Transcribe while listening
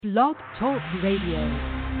Blog Talk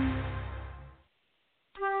Radio.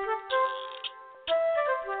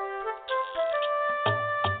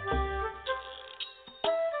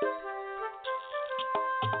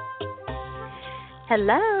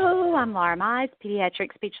 Hello, I'm Laura Mize,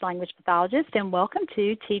 pediatric speech-language pathologist, and welcome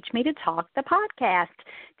to Teach Me to Talk, the podcast.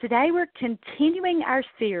 Today we're continuing our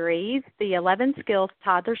series, the 11 skills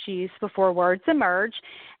toddlers use before words emerge,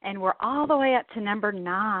 and we're all the way up to number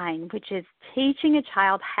 9, which is teaching a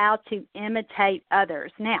child how to imitate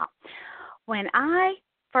others. Now, when I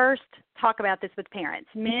first talk about this with parents,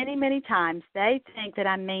 many times they think that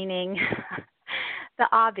I'm meaning the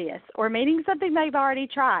obvious, or meaning something they've already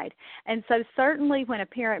tried. And so certainly when a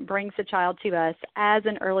parent brings a child to us as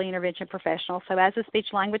an early intervention professional, so as a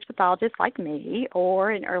speech-language pathologist like me,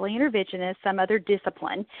 or an early interventionist, some other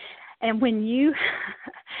discipline, and when you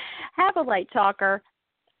have a late talker,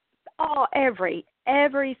 every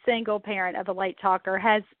single parent of a late talker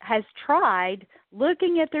has tried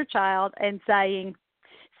looking at their child and saying,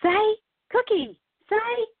 say cookie,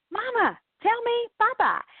 say mama, tell me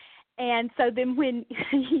baba. And so then when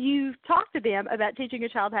you talk to them about teaching a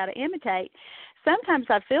child how to imitate, sometimes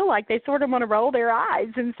I feel like they sort of want to roll their eyes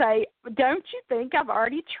and say, don't you think I've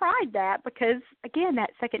already tried that? Because, again,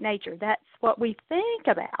 that's second nature. That's what we think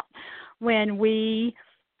about when we're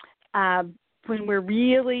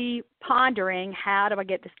really pondering, how do I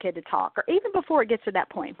get this kid to talk? Or even before it gets to that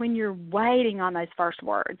point, when you're waiting on those first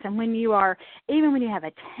words, and when you have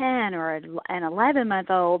a 10 or an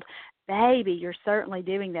 11-month-old baby, you're certainly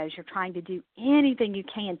doing those. You're trying to do anything you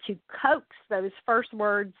can to coax those first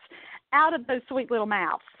words out of those sweet little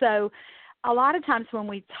mouths. So a lot of times when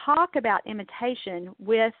we talk about imitation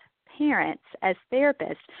with parents as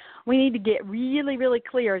therapists, we need to get really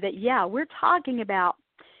clear that, we're talking about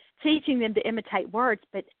teaching them to imitate words,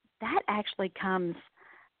 but that actually comes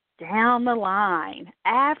down the line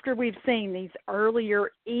after we've seen these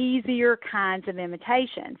earlier, easier kinds of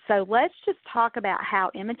imitation. So let's just talk about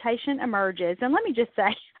how imitation emerges. And let me just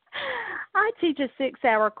say, I teach a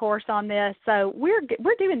 6-hour course on this, so we're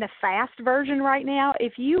doing the fast version right now.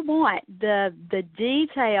 If you want the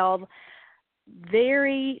detailed,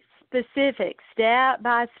 very specific,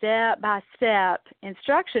 step-by-step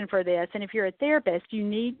instruction for this, and if you're a therapist, you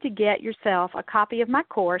need to get yourself a copy of my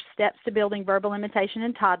course, Steps to Building Verbal Imitation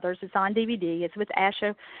in Toddlers. It's on DVD. It's with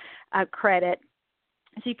ASHA credit,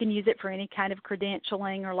 so you can use it for any kind of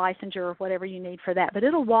credentialing or licensure or whatever you need for that. But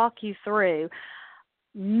it'll walk you through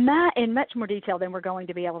in much more detail than we're going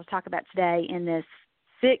to be able to talk about today in this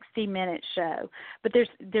 60-minute show. But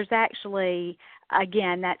there's actually,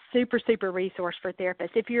 again, that super resource for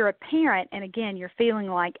therapists. If you're a parent and, again, you're feeling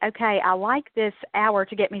like, okay, I like this hour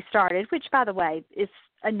to get me started, which, by the way, is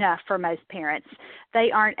enough for most parents.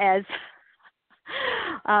 They aren't as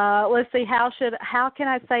let's see, how can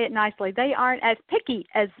I say it nicely? They aren't as picky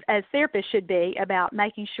as therapists should be about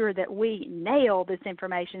making sure that we nail this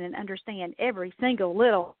information and understand every single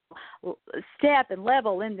little step and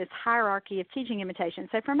level in this hierarchy of teaching imitation.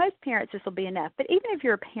 So for most parents, this will be enough. But even if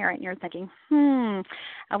you're a parent and you're thinking,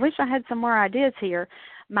 I wish I had some more ideas here,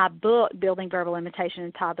 my book, Building Verbal Imitation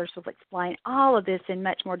in Toddlers, will explain all of this in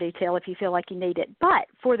much more detail if you feel like you need it. But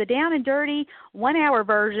for the down and dirty 1-hour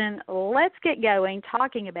version, let's get going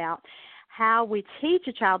talking about how we teach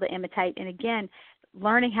a child to imitate. And again,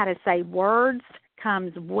 learning how to say words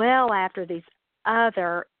comes well after these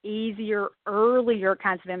other easier, earlier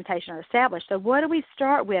kinds of imitation are established. So what do we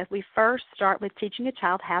start with? We first start with teaching a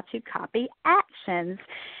child how to copy actions.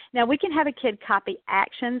 Now, we can have a kid copy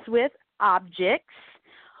actions with objects,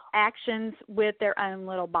 actions with their own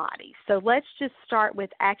little body. So let's just start with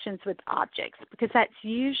actions with objects, because that's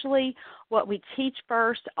usually what we teach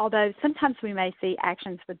first, although sometimes we may see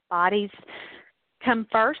actions with bodies come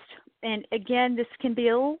first. And again, this can be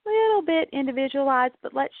a little bit individualized,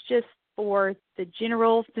 but let's just, for the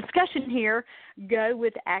general discussion here, go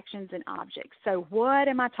with actions and objects. So what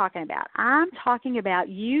am I talking about? I'm talking about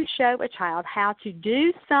you show a child how to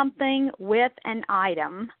do something with an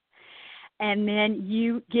item, and then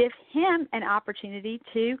you give him an opportunity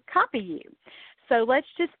to copy you. So let's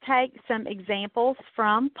just take some examples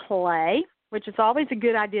from play, which is always a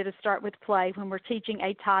good idea to start with play when we're teaching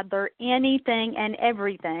a toddler anything and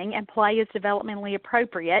everything, and play is developmentally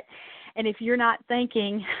appropriate. And if you're not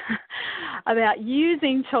thinking about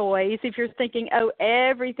using toys, if you're thinking,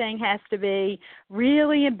 everything has to be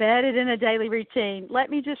really embedded in a daily routine, let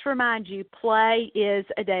me just remind you, play is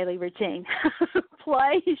a daily routine.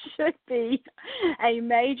 Play should be a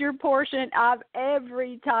major portion of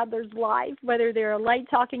every toddler's life, whether they're a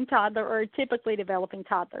late-talking toddler or a typically developing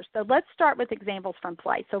toddler. So let's start with examples from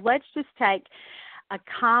play. So let's just take a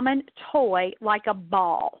common toy like a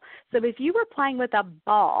ball. So if you were playing with a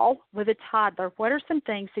ball with a toddler, what are some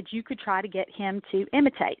things that you could try to get him to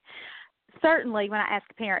imitate? Certainly when I ask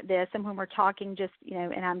a parent this, and when we're talking just,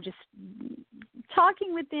 and I'm just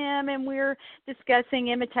talking with them and we're discussing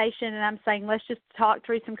imitation, and I'm saying let's just talk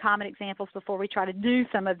through some common examples before we try to do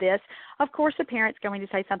some of this, of course the parent's going to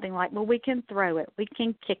say something like, well, we can throw it, we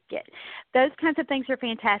can kick it. Those kinds of things are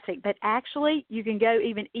fantastic, but actually you can go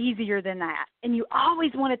even easier than that. And you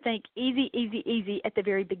always want to think easy, easy, easy at the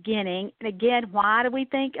very beginning. And again, why do we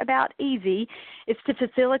think about easy? It's to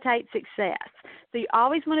facilitate success. So you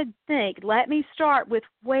always want to think, let me start with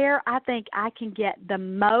where I think I can get the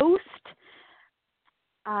most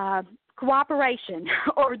cooperation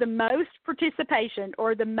or the most participation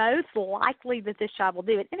or the most likely that this child will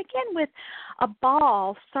do it. And again, with a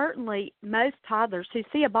ball, certainly most toddlers who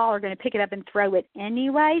see a ball are going to pick it up and throw it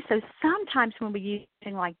anyway. So sometimes when we use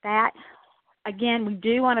something like that, again, we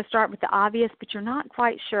do want to start with the obvious, but you're not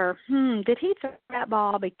quite sure, did he throw that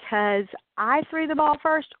ball because I threw the ball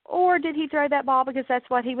first, or did he throw that ball because that's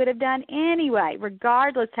what he would have done anyway,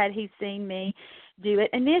 regardless had he seen me do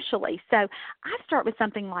it initially. So I start with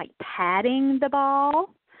something like patting the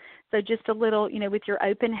ball. So just a little, with your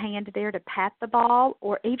open hand there to pat the ball,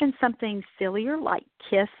 or even something sillier like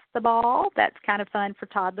kiss the ball. That's kind of fun for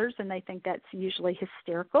toddlers, and they think that's usually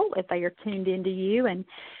hysterical if they are tuned into you and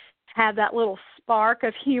have that little spark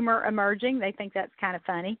of humor emerging. They think that's kind of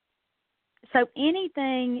funny. So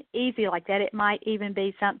anything easy like that. It might even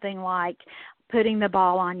be something like putting the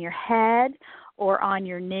ball on your head or on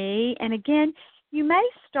your knee. And again, you may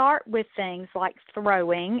start with things like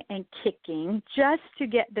throwing and kicking just to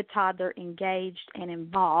get the toddler engaged and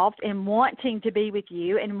involved and wanting to be with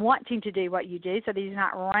you and wanting to do what you do, so that he's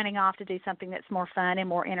not running off to do something that's more fun and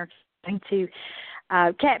more entertaining to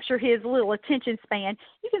capture his little attention span.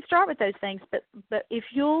 You can start with those things, but if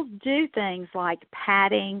you'll do things like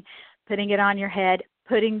patting, putting it on your head,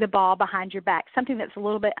 putting the ball behind your back, something that's a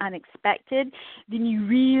little bit unexpected, then you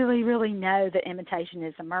really, really know that imitation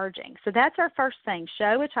is emerging. So that's our first thing.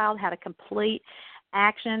 Show a child how to complete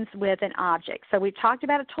actions with an object. So we've talked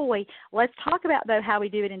about a toy. Let's talk about, though, how we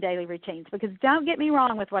do it in daily routines, because don't get me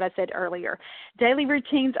wrong with what I said earlier. Daily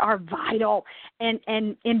routines are vital, and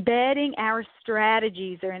embedding our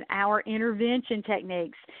strategies or in our intervention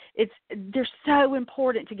techniques, they're so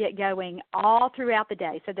important to get going all throughout the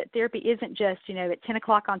day, so that therapy isn't just, at 10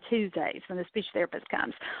 o'clock on Tuesdays when the speech therapist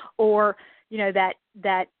comes, or,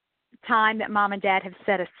 that time that mom and dad have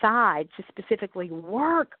set aside to specifically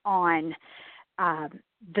work on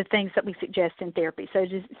the things that we suggest in therapy.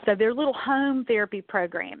 So they're little home therapy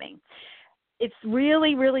programming. It's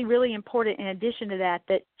really, really, really important, in addition to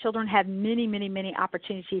that children have many, many, many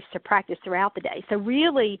opportunities to practice throughout the day. So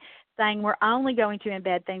really saying we're only going to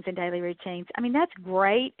embed things in daily routines, that's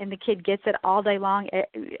great, and the kid gets it all day long,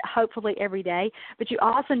 hopefully every day, but you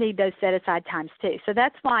also need those set-aside times too. So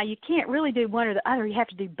that's why you can't really do one or the other. You have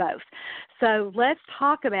to do both. So let's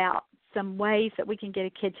talk about some ways that we can get a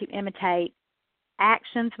kid to imitate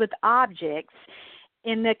actions with objects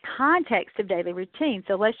in the context of daily routine.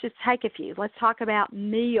 So let's just take a few. Let's talk about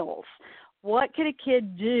meals. What could a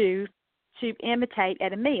kid do to imitate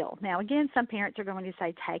at a meal? Now, again, some parents are going to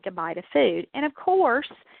say, take a bite of food. And, of course,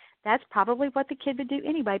 that's probably what the kid would do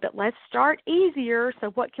anyway, but let's start easier.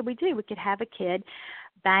 So what could we do? We could have a kid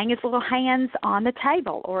bang his little hands on the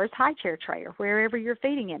table or his high chair tray or wherever you're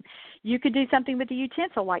feeding him. You could do something with the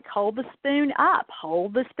utensil, like hold the spoon up,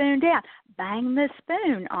 hold the spoon down, bang the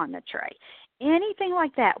spoon on the tray. Anything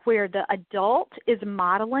like that where the adult is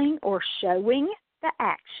modeling or showing the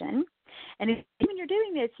action. And when you're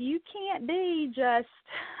doing this, you can't be just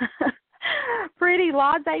pretty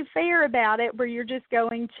laissez-faire about it, where you're just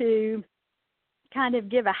going to kind of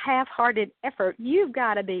give a half-hearted effort. You've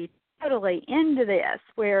got to be totally into this,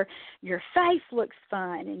 where your face looks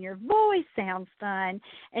fun and your voice sounds fun,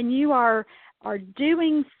 and you are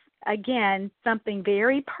doing, again, something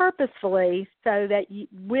very purposefully, so that you,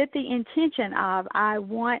 with the intention of, I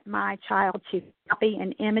want my child to copy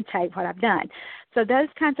and imitate what I've done. So those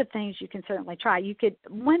kinds of things you can certainly try.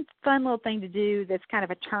 One fun little thing to do that's kind of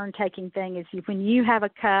a turn-taking thing is when you have a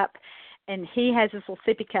cup and he has this little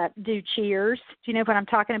sippy cup, do cheers. Do you know what I'm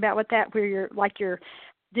talking about with that, where you're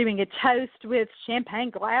doing a toast with champagne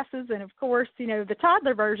glasses, and of course, the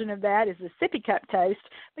toddler version of that is the sippy cup toast.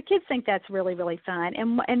 The kids think that's really, really fun,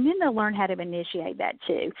 and then they'll learn how to initiate that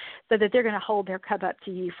too, so that they're going to hold their cup up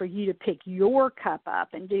to you for you to pick your cup up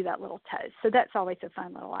and do that little toast. So that's always a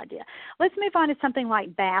fun little idea. Let's move on to something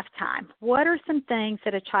like bath time. What are some things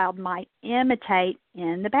that a child might imitate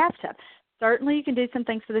in the bathtub? Certainly you can do some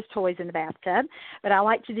things with his toys in the bathtub, but I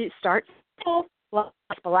like to start simple like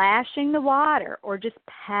splashing the water or just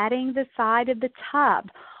patting the side of the tub,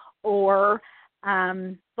 or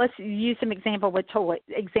let's use some examples with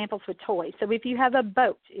toys. So if you have a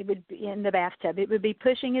boat, it would be in the bathtub. It would be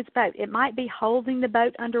pushing its boat. It might be holding the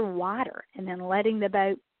boat underwater and then letting the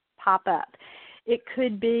boat pop up. It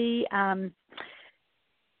could be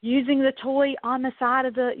using the toy on the side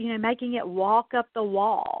of the, making it walk up the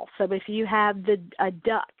wall. So if you have a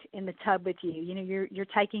duck in the tub with you, you're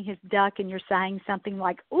taking his duck and you're saying something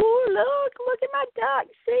like, "Ooh, look at my duck,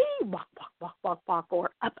 see, walk, walk, walk, walk, walk," or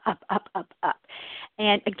up, up, up, up, up.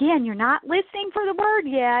 And again, you're not listening for the word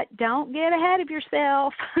yet. Don't get ahead of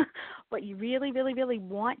yourself. What you really, really, really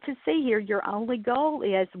want to see here, your only goal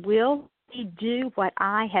is, will he do what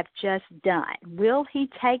I have just done? Will he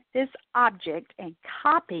take this object and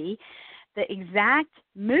copy the exact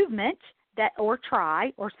movement or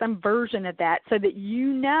try or some version of that, so that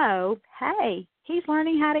hey, he's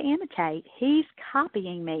learning how to imitate. He's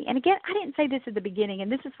copying me. And again, I didn't say this at the beginning,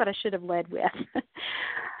 and this is what I should have led with.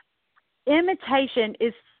 Imitation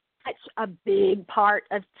is such a big part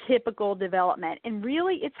of typical development, and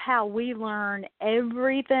really it's how we learn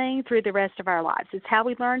everything through the rest of our lives. It's how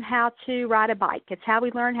we learn how to ride a bike. It's how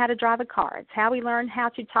we learn how to drive a car. It's how we learn how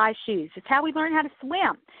to tie shoes. It's how we learn how to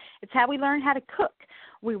swim. It's how we learn how to cook.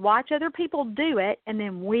 We watch other people do it, and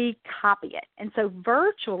then we copy it. And so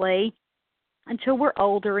virtually, until we're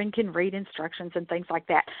older and can read instructions and things like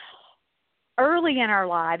that, early in our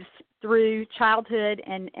lives, through childhood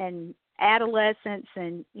and adolescence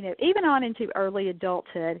and, even on into early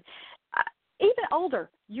adulthood, even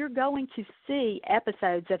older, you're going to see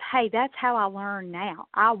episodes of, hey, that's how I learn now.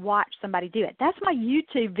 I watch somebody do it. That's why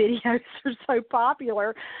YouTube videos are so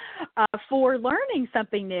popular for learning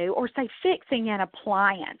something new, or say fixing an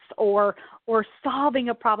appliance or solving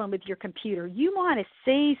a problem with your computer. You want to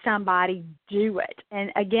see somebody do it.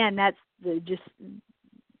 And again, that's just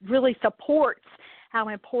really supports how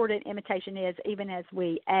important imitation is even as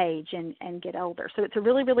we age and get older. So it's a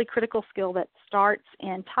really, really critical skill that starts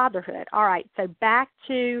in toddlerhood. All right, so back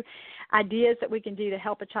to ideas that we can do to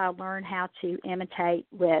help a child learn how to imitate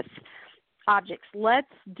with objects. Let's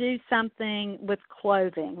do something with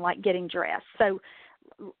clothing, like getting dressed. So,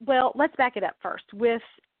 let's back it up first with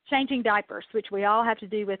changing diapers, which we all have to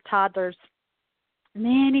do with toddlers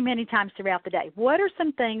many, many times throughout the day. What are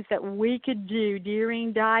some things that we could do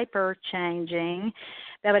during diaper changing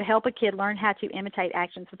that would help a kid learn how to imitate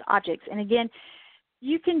actions with objects? And again,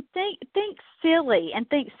 you can think silly and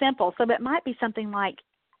think simple. So it might be something like,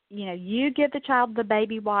 you give the child the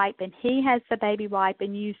baby wipe and he has the baby wipe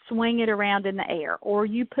and you swing it around in the air, or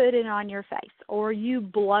you put it on your face, or you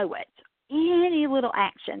blow it. Any little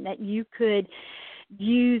action that you could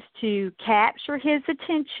use to capture his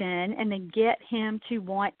attention and then get him to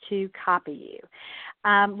want to copy you.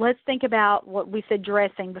 Let's think about what we said,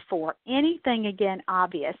 dressing before. Anything, again,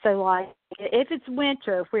 obvious. So like if it's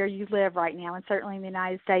winter where you live right now, and certainly in the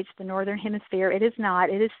United States, the Northern Hemisphere, it is not.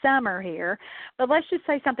 It is summer here. But let's just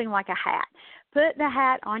say something like a hat. Put the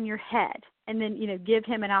hat on your head and then, give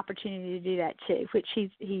him an opportunity to do that too, which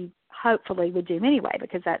he hopefully would do anyway,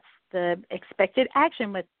 because that's the expected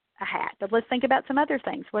action with a hat. But let's think about some other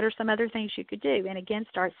things. What are some other things you could do? And again,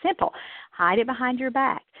 start simple. Hide it behind your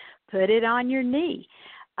back. Put it on your knee.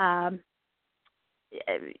 Hide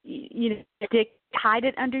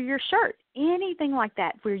it under your shirt. Anything like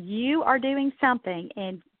that where you are doing something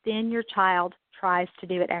and then your child tries to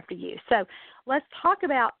do it after you. So let's talk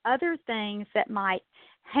about other things that might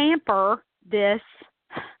hamper this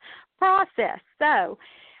process. So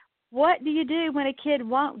what do you do when a kid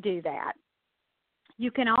won't do that? You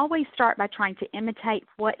can always start by trying to imitate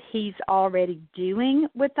what he's already doing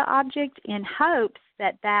with the object in hopes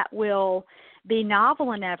that that will be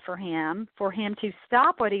novel enough for him to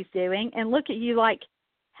stop what he's doing and look at you like,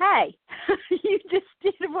 hey, you just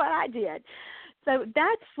did what I did. So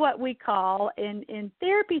that's what we call, in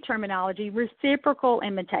therapy terminology, reciprocal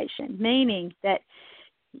imitation, meaning that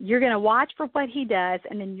you're going to watch for what he does,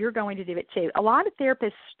 and then you're going to do it too. A lot of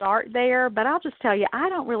therapists start there, but I'll just tell you, I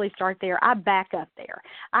don't really start there. I back up there.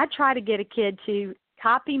 I try to get a kid to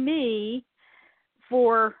copy me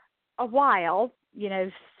for a while,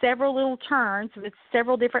 several little turns with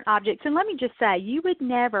several different objects. And let me just say, you would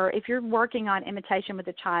never, if you're working on imitation with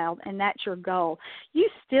a child and that's your goal, you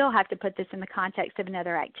still have to put this in the context of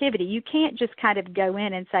another activity. You can't just kind of go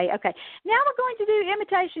in and say, okay, now we're going to do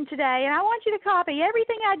imitation today, and I want you to copy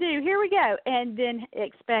everything I do. Here we go. And then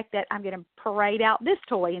expect that I'm going to parade out this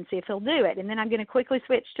toy and see if he'll do it. And then I'm going to quickly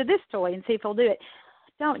switch to this toy and see if he'll do it.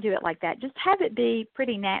 Don't do it like that. Just have it be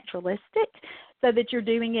pretty naturalistic so that you're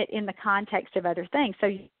doing it in the context of other things. So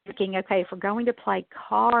you're thinking, okay, if we're going to play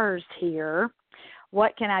cars here,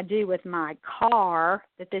 what can I do with my car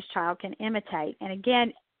that this child can imitate? And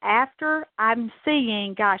again, after I'm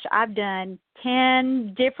seeing, gosh, I've done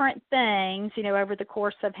 10 different things, over the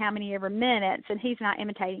course of how many ever minutes, and he's not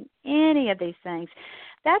imitating any of these things,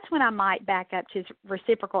 that's when I might back up to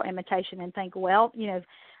reciprocal imitation and think, well,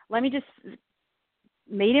 let me just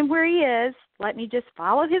meet him where he is. Let me just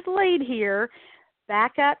follow his lead here,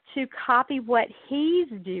 back up to copy what he's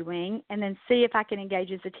doing, and then see if I can engage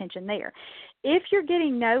his attention there. If you're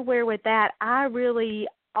getting nowhere with that, I really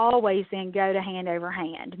always then go to hand over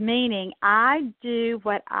hand, meaning I do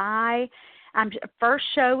what I'm first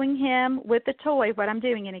showing him with the toy what I'm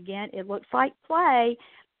doing. And again, it looks like play.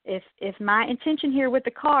 If my intention here with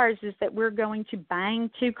the cars is that we're going to bang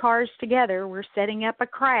two cars together, we're setting up a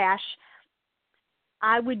crash,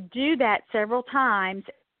 I would do that several times.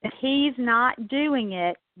 If he's not doing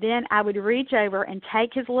it, then I would reach over and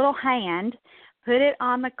take his little hand, put it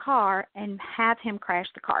on the car, and have him crash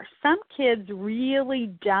the car. Some kids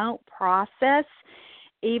really don't process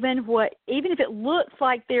even if it looks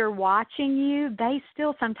like they're watching you, they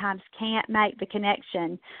still sometimes can't make the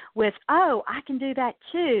connection with, oh, I can do that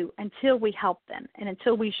too, until we help them and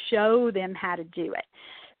until we show them how to do it.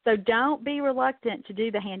 So don't be reluctant to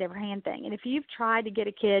do the hand-over-hand thing. And if you've tried to get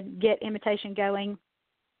a kid, get imitation going,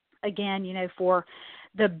 again, for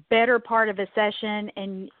the better part of a session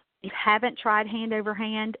and you haven't tried hand over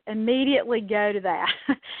hand, immediately go to that.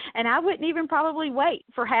 And I wouldn't even probably wait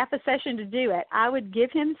for half a session to do it. I would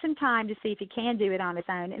give him some time to see if he can do it on his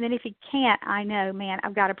own. And then if he can't, I know, man,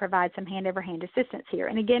 I've got to provide some hand over hand assistance here.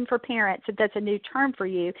 And again, for parents, if that's a new term for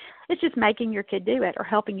you, it's just making your kid do it or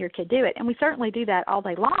helping your kid do it. And we certainly do that all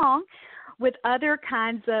day long with other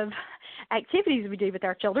kinds of activities we do with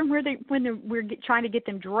our children, when we're trying to get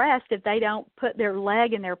them dressed. If they don't put their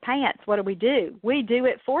leg in their pants, what do? We do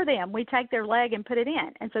it for them. We take their leg and put it in.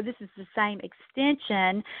 And so this is the same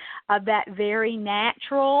extension of that very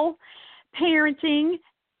natural parenting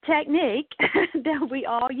technique that we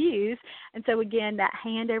all use. And so again, that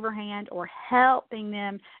hand over hand or helping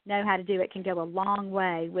them know how to do it can go a long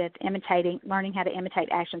way with learning how to imitate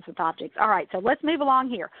actions with objects. All right, so let's move along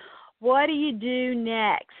here. What do you do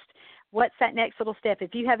next? What's that next little step?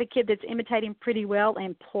 If you have a kid that's imitating pretty well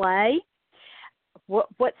in play,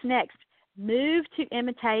 what's next? Move to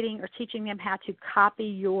imitating or teaching them how to copy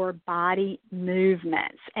your body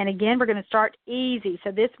movements. And again, we're going to start easy.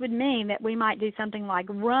 So this would mean that we might do something like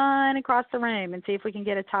run across the room and see if we can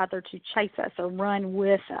get a toddler to chase us or run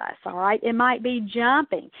with us, all right? It might be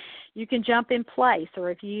jumping. You can jump in place, or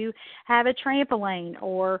if you have a trampoline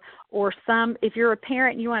or if you're a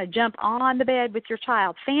parent and you want to jump on the bed with your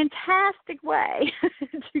child, fantastic way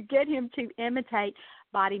to get him to imitate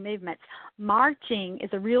body movements. Marching is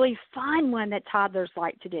a really fun one that toddlers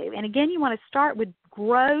like to do. And again, you want to start with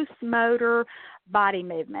gross motor body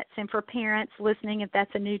movements. And for parents listening, if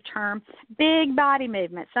that's a new term, big body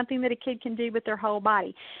movements, something that a kid can do with their whole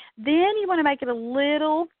body. Then you want to make it a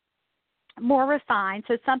little more refined,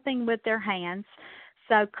 so something with their hands.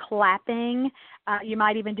 So clapping, you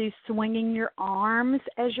might even do swinging your arms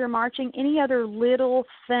as you're marching, any other little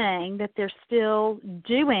thing that they're still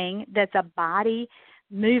doing that's a body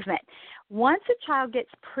movement. Once a child gets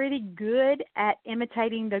pretty good at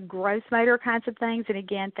imitating the gross motor kinds of things, and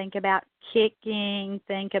again, think about kicking,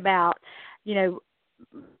 think about,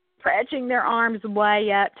 stretching their arms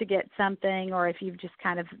way up to get something, or if you've just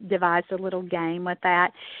kind of devised a little game with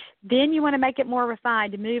that, then you want to make it more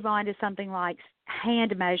refined to move on to something like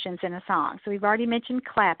hand motions in a song. So we've already mentioned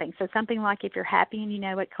clapping. So something like, if you're happy and you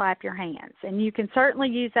know it, clap your hands. And you can certainly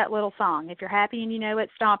use that little song. If you're happy and you know it,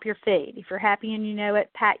 stomp your feet. If you're happy and you know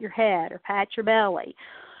it, pat your head or pat your belly.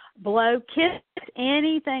 Blow kisses,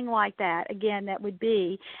 anything like that. Again, that would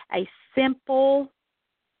be a simple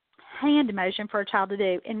hand motion for a child to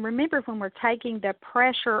do. And remember, when we're taking the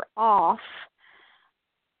pressure off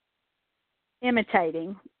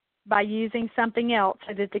imitating by using something else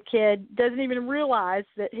so that the kid doesn't even realize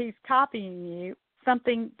that he's copying you,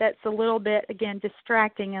 something that's a little bit, again,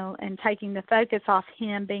 distracting and taking the focus off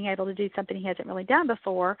him being able to do something he hasn't really done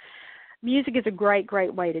before, music is a great,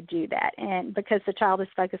 great way to do that. And because the child is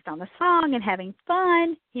focused on the song and having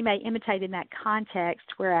fun, he may imitate in that context,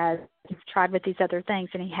 whereas he's tried with these other things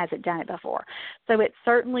and he hasn't done it before. So it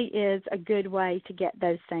certainly is a good way to get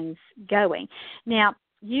those things going. Now,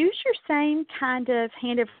 use your same kind of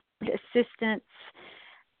hand of assistance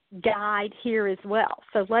guide here as well.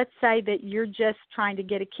 So let's say that you're just trying to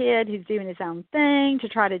get a kid who's doing his own thing to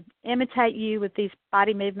try to imitate you with these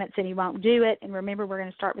body movements and he won't do it. And remember, we're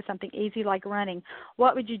going to start with something easy like running.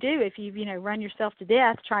 What would you do if you've, run yourself to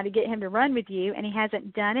death trying to get him to run with you and he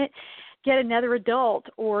hasn't done it? get another adult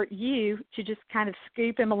or you to just kind of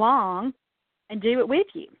scoop him along and do it with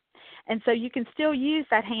you. And so you can still use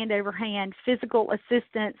that hand-over-hand physical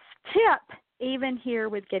assistance tip even here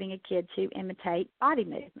with getting a kid to imitate body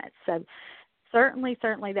movements. So certainly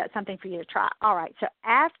that's something for you to try. All right, so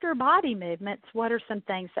after body movements, what are some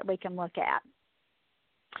things that we can look at?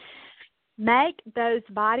 Make those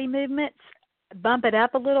body movements, bump it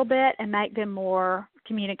up a little bit and make them more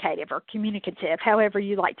communicative or communicative, however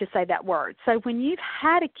you like to say that word. So when you've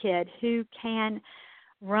had a kid who can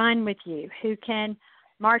run with you, who can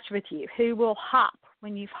march with you, who will hop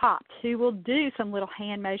when you've hopped, who will do some little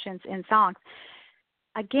hand motions in songs,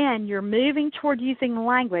 again, you're moving toward using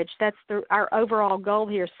language. That's our overall goal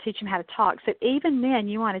here, is to teach them how to talk. So even then,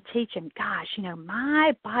 you want to teach them, gosh,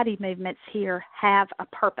 my body movements here have a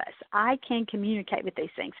purpose. I can communicate with these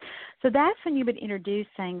things. So that's when you would introduce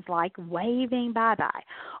things like waving bye-bye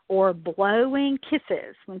or blowing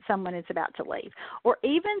kisses when someone is about to leave, or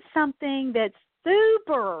even something that's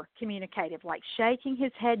super communicative, like shaking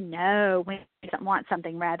his head no when he doesn't want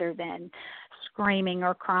something rather than screaming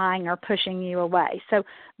or crying or pushing you away. So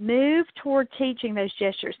move toward teaching those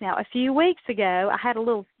gestures. Now, a few weeks ago, I had a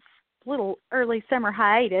little early summer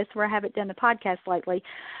hiatus where I haven't done the podcast lately,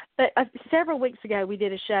 but several weeks ago we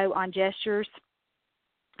did a show on gestures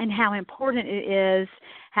and how important it is,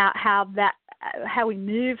 how we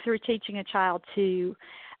move through teaching a child to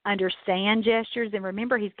understand gestures. And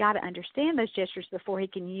remember, he's got to understand those gestures before he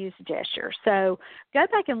can use gestures. So go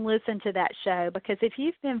back and listen to that show, because if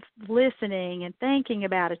you've been listening and thinking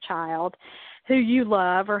about a child who you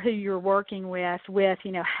love or who you're working with,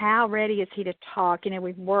 how ready is he to talk?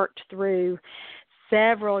 We've worked through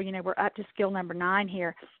several, we're up to skill number 9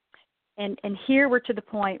 here. And here we're to the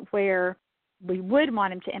point where we would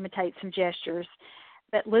want him to imitate some gestures.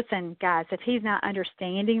 But listen, guys, if he's not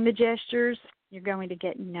understanding the gestures, you're going to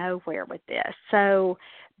get nowhere with this. So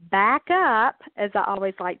back up, as I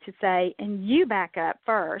always like to say, and you back up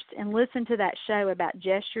first and listen to that show about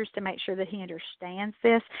gestures to make sure that he understands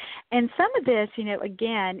this. And some of this,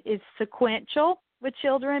 again, is sequential with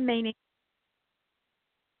children, meaning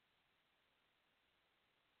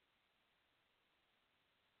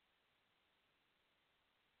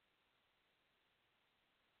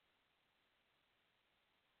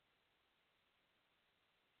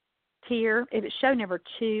here, it is show number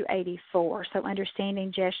 284, so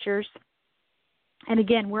understanding gestures. And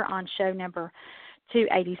again, we're on show number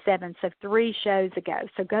 287, so 3 shows ago.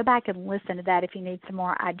 So go back and listen to that if you need some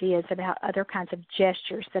more ideas about other kinds of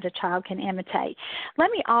gestures that a child can imitate.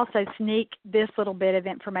 Let me also sneak this little bit of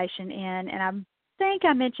information in, and I think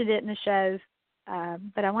I mentioned it in the shows,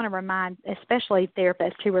 but I want to remind especially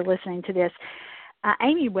therapists who are listening to this.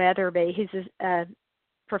 Amy Weatherby, who's a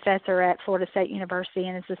professor at Florida State University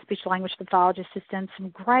and is a speech-language pathologist, has done some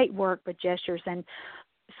great work with gestures, and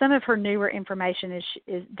some of her newer information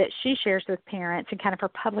is that she shares with parents and kind of her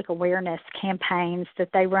public awareness campaigns that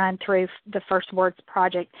they run through the First Words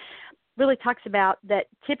Project really talks about that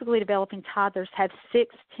typically developing toddlers have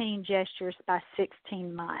 16 gestures by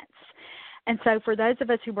 16 months. And so for those of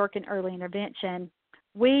us who work in early intervention,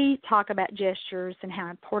 we talk about gestures and how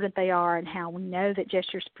important they are and how we know that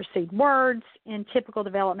gestures precede words in typical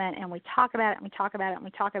development, and we talk about it and we talk about it and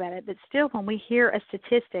we talk about it. But still, when we hear a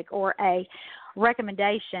statistic or a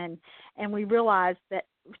recommendation and we realize that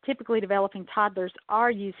typically developing toddlers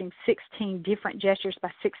are using 16 different gestures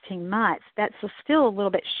by 16 months, that's still a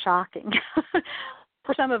little bit shocking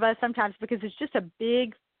for some of us sometimes, because it's just a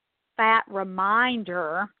big, fat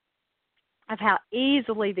reminder of how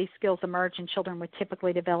easily these skills emerge in children with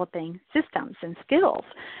typically developing systems and skills.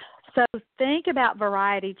 So think about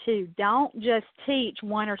variety too. Don't just teach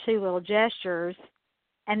 1 or 2 little gestures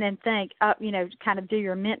and then think, kind of do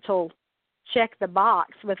your mental check the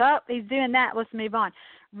box with, he's doing that, let's move on.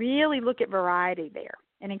 Really look at variety there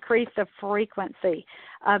and increase the frequency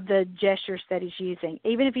of the gestures that he's using.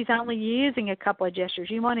 Even if he's only using a couple of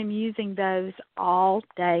gestures, you want him using those all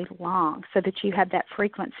day long so that you have that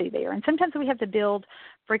frequency there. And sometimes we have to build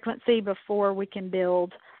frequency before we can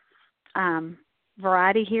build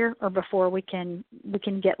variety here, or before we can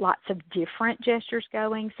get lots of different gestures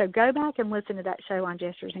going. So go back and listen to that show on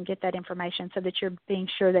gestures and get that information so that you're being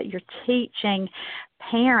sure that you're teaching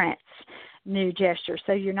parents new gestures,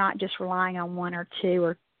 so you're not just relying on 1 or 2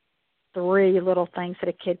 or 3 little things that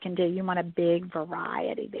a kid can do. You want a big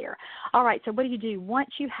variety there. All right, so what do? Once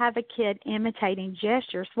you have a kid imitating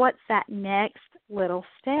gestures, what's that next little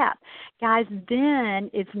step? Guys, then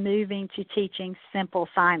it's moving to teaching simple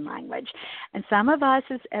sign language. And some of us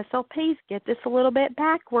as SLPs get this a little bit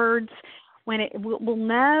backwards. we'll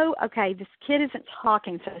know, okay, this kid isn't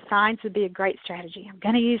talking, so signs would be a great strategy. I'm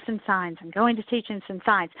going to use some signs. I'm going to teach him some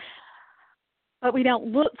signs. But we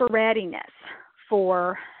don't look for readiness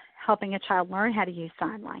for helping a child learn how to use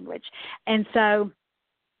sign language. And so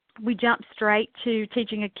we jump straight to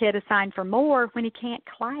teaching a kid a sign for more when he can't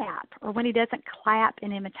clap or when he doesn't clap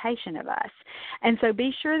in imitation of us. And so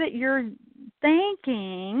be sure that you're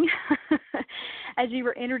thinking as you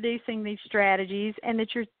were introducing these strategies and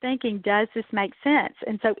that you're thinking, does this make sense?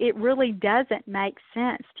 And so it really doesn't make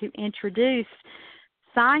sense to introduce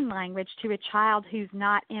sign language to a child who's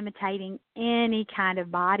not imitating any kind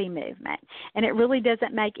of body movement. And it really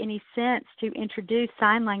doesn't make any sense to introduce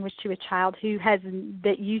sign language to a child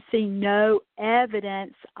that you see no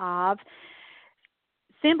evidence of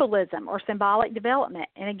symbolism or symbolic development.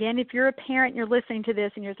 And again, if you're a parent and you're listening to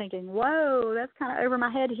this and you're thinking, whoa, that's kind of over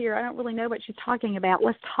my head here, I don't really know what she's talking about,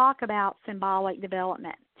 let's talk about symbolic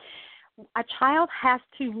development. A child has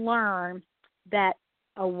to learn that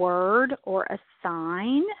a word or a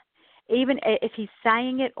sign, even if he's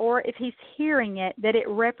saying it or if he's hearing it, that it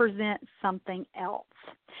represents something else.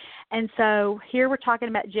 And so here we're talking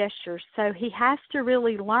about gestures. So he has to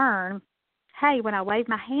really learn, hey, when I wave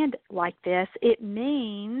my hand like this, it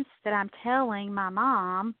means that I'm telling my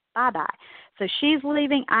mom bye-bye. So she's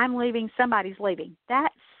leaving, I'm leaving, somebody's leaving.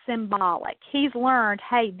 That's symbolic. He's learned,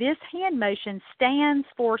 hey, this hand motion stands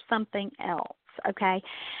for something else, okay?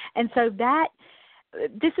 And so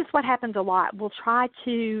this is what happens a lot. We'll try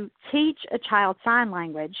to teach a child sign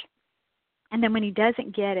language, and then when he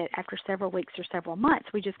doesn't get it after several weeks or several months,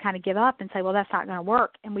 we just kind of give up and say, well, that's not going to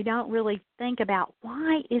work. And we don't really think about,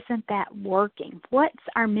 why isn't that working? What's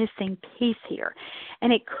our missing piece here?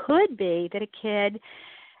 And it could be that a kid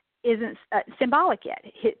isn't symbolic yet.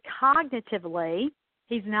 Cognitively,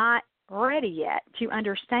 he's not ready yet to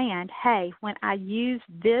understand, hey, when I use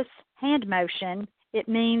this hand motion, it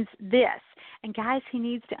means this. And guys, he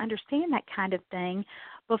needs to understand that kind of thing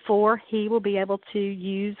before he will be able to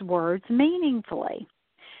use words meaningfully.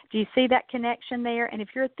 Do you see that connection there? And if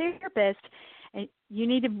you're a therapist, you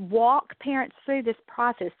need to walk parents through this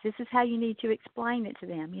process. This is how you need to explain it to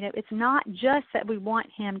them. You know, it's not just that we want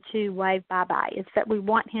him to wave bye-bye. It's that we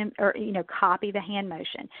want him, or, copy the hand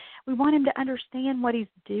motion. We want him to understand what he's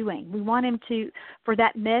doing. We want him for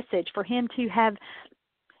that message, for him to have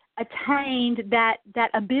attained that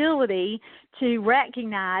ability to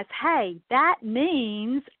recognize, hey, that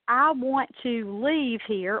means I want to leave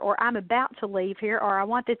here, or I'm about to leave here, or I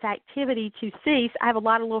want this activity to cease. I have a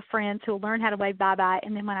lot of little friends who will learn how to wave bye-bye,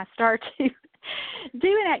 and then when I start to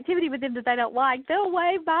do an activity with them that they don't like, they'll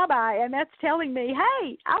wave bye-bye, and that's telling me,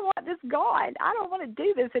 hey, I want this gone. I don't want to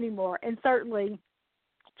do this anymore. And certainly,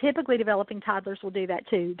 typically developing toddlers will do that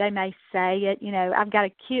too. They may say it. I've got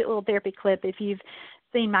a cute little therapy clip if you've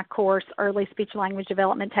seen my course, Early Speech Language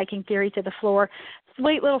Development, Taking Theory to the Floor.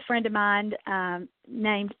 Sweet little friend of mine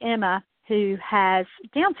named Emma, who has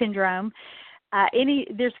Down syndrome.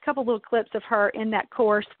 There's a couple little clips of her in that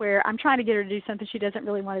course where I'm trying to get her to do something she doesn't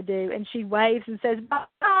really want to do, and she waves and says,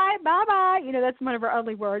 bye-bye, bye-bye. That's one of her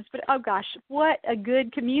only words. But, oh, gosh, what a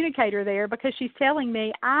good communicator there, because she's telling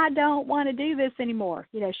me, I don't want to do this anymore.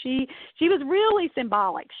 She was really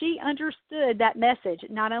symbolic. She understood that message,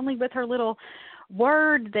 not only with her little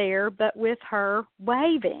word there, but with her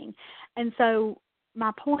waving. And so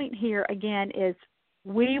my point here, again, is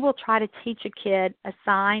we will try to teach a kid a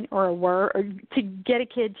sign or a word, or to get a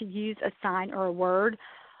kid to use a sign or a word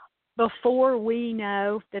before we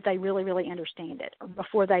know that they really, really understand it, or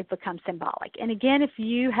before they've become symbolic. And again, if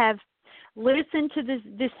you have listened to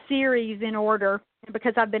this series in order,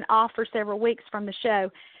 because I've been off for several weeks from the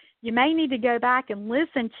show, you may need to go back and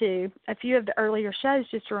listen to a few of the earlier shows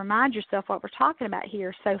just to remind yourself what we're talking about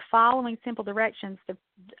here. So following simple directions, the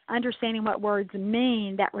understanding what words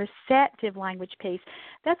mean, that receptive language piece,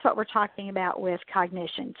 that's what we're talking about with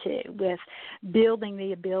cognition too, with building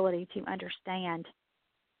the ability to understand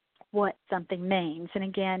what something means. And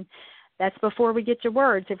again, that's before we get to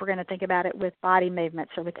words, if we're going to think about it with body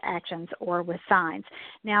movements or with actions or with signs.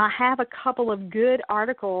 Now, I have a couple of good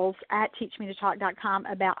articles at teachmetotalk.com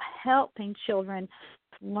about helping children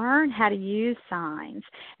learn how to use signs.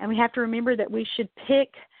 And we have to remember that we should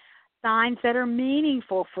pick signs that are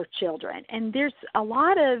meaningful for children. And there's a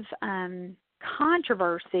lot of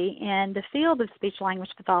controversy in the field of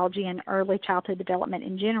speech-language pathology and early childhood development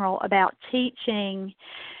in general about teaching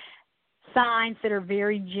signs that are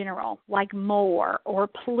very general, like more or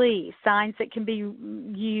please, signs that can be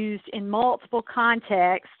used in multiple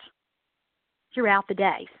contexts throughout the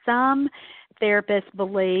day. Some therapists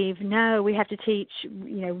believe, no, we have to teach,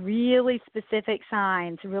 really specific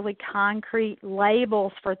signs, really concrete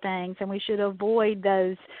labels for things, and we should avoid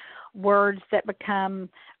those words that become,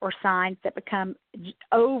 or signs that become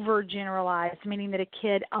overgeneralized, meaning that a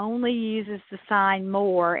kid only uses the sign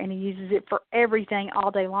more and he uses it for everything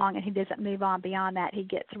all day long and he doesn't move on beyond that. He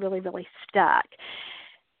gets really, really stuck.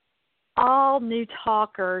 All new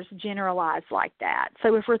talkers generalize like that.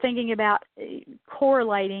 So if we're thinking about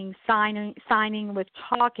correlating signing with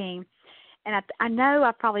talking, and I know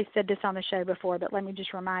I've probably said this on the show before, but let me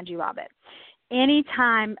just remind you of it.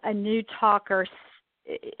 Anytime a new talker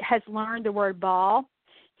has learned the word ball,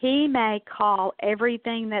 he may call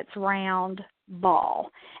everything that's round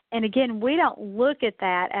ball. And again, we don't look at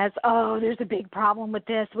that as, oh, there's a big problem with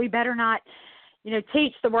this. We better not,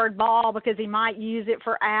 teach the word ball because he might use it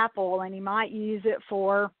for apple and he might use it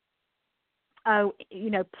for,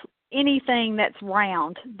 anything that's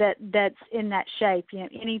round, that's in that shape.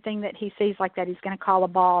 Anything that he sees like that, he's going to call a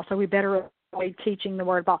ball. So we better avoid teaching the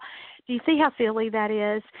word ball. Do you see how silly that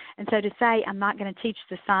is? And so to say, I'm not going to teach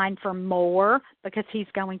the sign for more because he's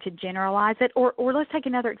going to generalize it. Or let's take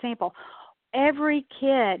another example. Every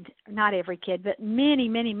kid, not every kid, but many,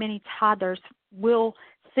 many, many toddlers will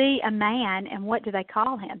see a man, and what do they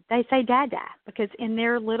call him? They say Dada, because in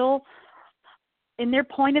their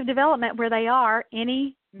point of development where they are,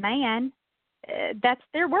 any man, that's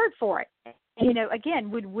their word for it.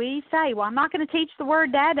 Again, would we say, well, I'm not going to teach the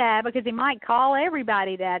word Dada because he might call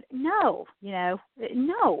everybody that? No, no,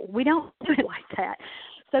 we don't do it like that.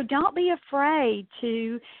 So don't be afraid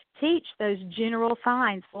to teach those general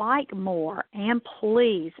signs like more and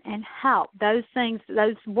please and help. Those things,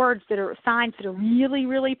 those words that are signs that are really,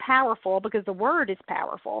 really powerful because the word is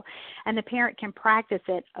powerful, and the parent can practice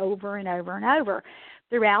it over and over and over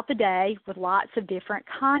throughout the day with lots of different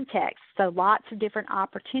contexts, so lots of different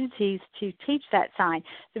opportunities to teach that sign.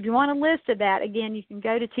 So if you want a list of that, again, you can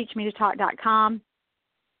go to teachmetotalk.com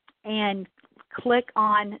and click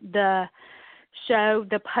on the show,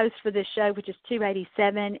 the post for this show, which is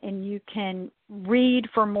 287, and you can read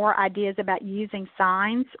for more ideas about using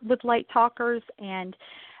signs with late talkers. And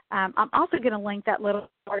I'm also going to link that little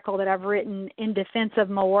article that I've written in defense of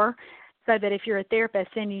more, so that if you're a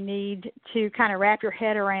therapist and you need to kind of wrap your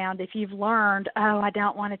head around, if you've learned, I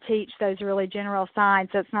don't want to teach those really general signs,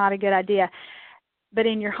 that's not a good idea. But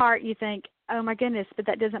in your heart you think, oh my goodness, but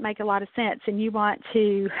that doesn't make a lot of sense, and you want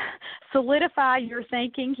to solidify your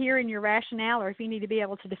thinking here and your rationale, or if you need to be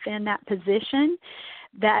able to defend that position,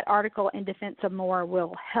 that article in defense of more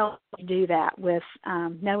will help you do that with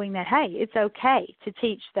knowing that, hey, it's okay to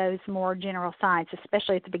teach those more general signs,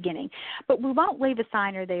 especially at the beginning. But we won't leave a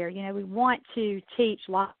signer there. We want to teach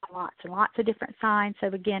lots and lots of different signs. So,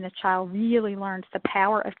 again, a child really learns the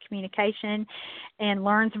power of communication and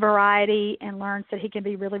learns variety and learns that he can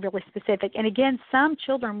be really, really specific. And, again, some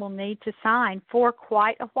children will need to sign for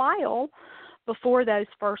quite a while before those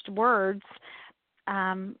first words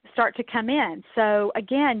start to come in. So,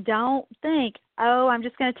 again, don't think, I'm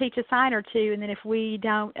just going to teach a sign or two, and then if we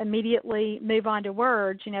don't immediately move on to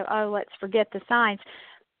words, let's forget the signs.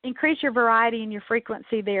 Increase your variety and your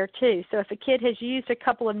frequency there, too. So if a kid has used a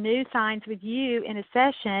couple of new signs with you in a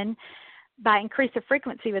session, by increase the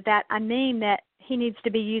frequency with that, I mean that he needs to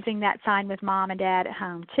be using that sign with mom and dad at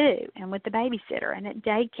home too, and with the babysitter and at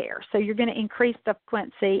daycare. So you're going to increase the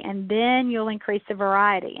frequency, and then you'll increase the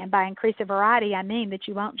variety. And by increase the variety, I mean that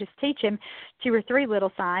you won't just teach him 2 or 3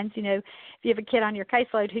 little signs. If you have a kid on your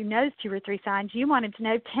caseload who knows 2 or 3 signs, you want him to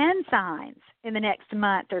know 10 signs in the next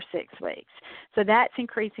month or 6 weeks. So that's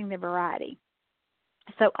increasing the variety.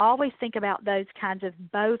 So always think about those kinds of,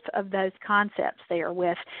 both of those concepts there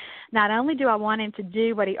with, not only do I want him to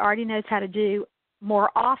do what he already knows how to do more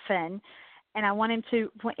often, and I want him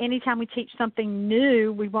to, anytime we teach something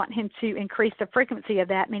new, we want him to increase the frequency of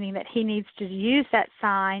that, meaning that he needs to use that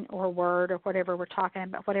sign or word or whatever we're talking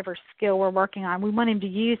about, whatever skill we're working on. We want him to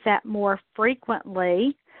use that more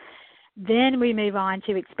frequently. Then we move on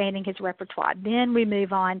to expanding his repertoire. Then we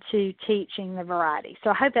move on to teaching the variety. So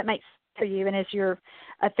I hope that makes sense for you, and as you're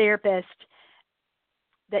a therapist,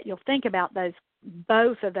 that you'll think about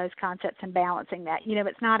both of those concepts and balancing that.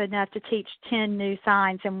 It's not enough to teach 10 new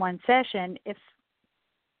signs in one session if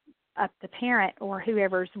the parent or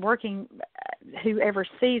whoever's working, whoever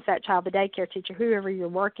sees that child, the daycare teacher, whoever you're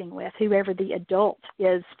working with, whoever the adult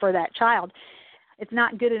is for that child. It's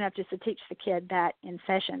not good enough just to teach the kid that in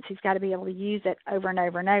sessions. He's got to be able to use it over and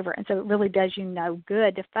over and over. And so it really does you no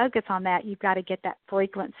good to focus on that. You've got to get that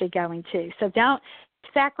frequency going too. So don't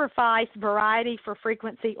sacrifice variety for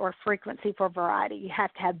frequency or frequency for variety. You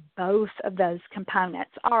have to have both of those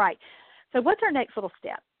components. All right. So what's our next little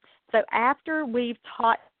step? So after we've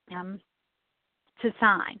taught them to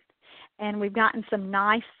sign, and we've gotten some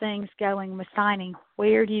nice things going with signing,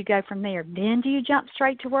 where do you go from there? Then do you jump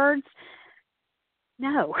straight to words?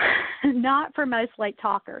 No, not for most late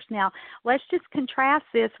talkers. Now, let's just contrast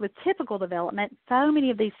this with typical development. So many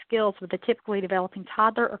of these skills with the typically developing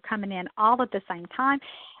toddler are coming in all at the same time.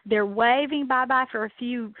 They're waving bye-bye for a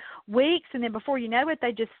few weeks, and then before you know it,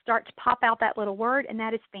 they just start to pop out that little word, and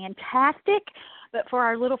that is fantastic. But for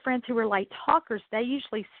our little friends who are late talkers, they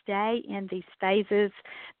usually stay in these phases.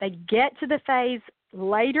 They get to the phase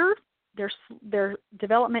later. Their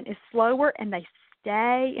development is slower, and they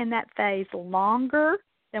stay in that phase longer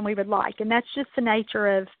than we would like. And that's just the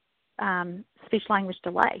nature of speech-language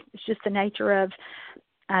delay. It's just the nature of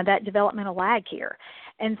that developmental lag here.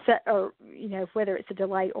 And so, or, whether it's a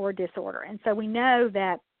delay or disorder. And so we know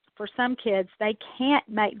that for some kids, they can't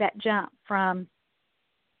make that jump from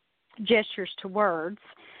gestures to words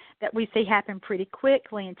that we see happen pretty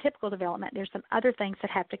quickly in typical development. There's some other things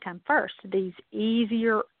that have to come first, these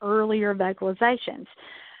easier, earlier vocalizations.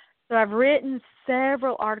 So I've written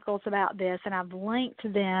several articles about this, and I've linked to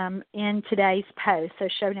them in today's post. So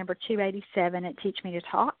show number 287 at Teach Me to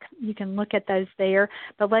Talk. You can look at those there.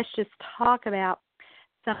 But let's just talk about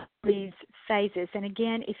some of these phases. And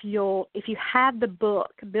again, if you have the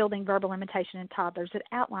book, Building Verbal Imitation in Toddlers, it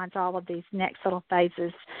outlines all of these next little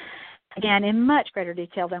phases, again, in much greater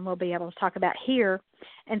detail than we'll be able to talk about here.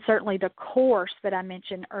 And certainly the course that I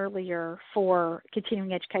mentioned earlier for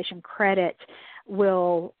continuing education credit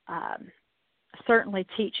will certainly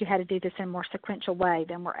teach you how to do this in a more sequential way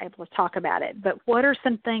than we're able to talk about it. But what are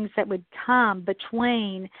some things that would come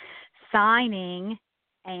between signing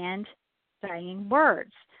and saying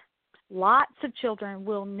words? Lots of children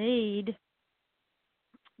will need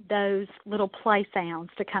those little play sounds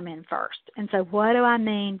to come in first. And so what do I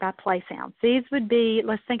mean by play sounds? These would be,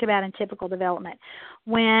 let's think about in typical development,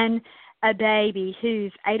 when a baby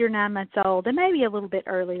who's 8 or 9 months old, and maybe a little bit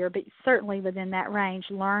earlier, but certainly within that range,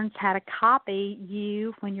 learns how to copy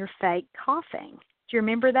you when you're fake coughing. Do you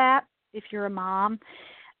remember that? If you're a mom,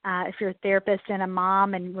 if you're a therapist and a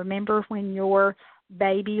mom, and remember when your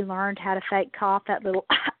baby learned how to fake cough, that little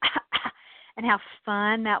and how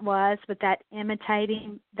fun that was with that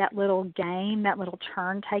imitating, that little game, that little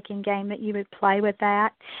turn-taking game that you would play with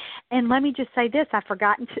that. And let me just say this, I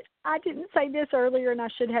didn't say this earlier, and I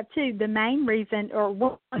should have too. The main reason, or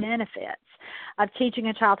one of the benefits of teaching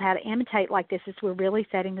a child how to imitate like this, is we're really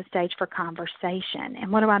setting the stage for conversation.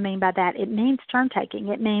 And what do I mean by that? It means turn-taking.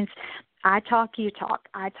 It means I talk, you talk,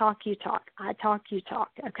 I talk, you talk, I talk, you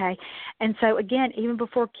talk, okay? And so, again, even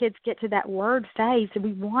before kids get to that word phase,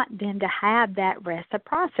 we want them to have that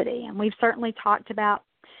reciprocity. And we've certainly talked about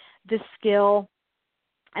this skill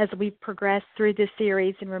as we progress through this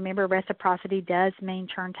series. And remember, reciprocity does mean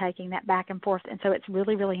turn-taking, that back and forth. And so it's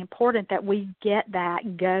really, really important that we get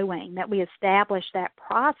that going, that we establish that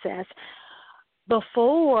process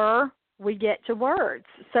before we get to words.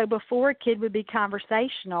 So before a kid would be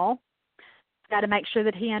conversational, got to make sure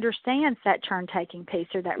that he understands that turn-taking piece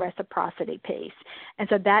or that reciprocity piece. And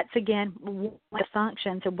so that's, again, one of the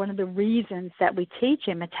functions and one of the reasons that we teach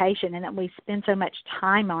imitation and that we spend so much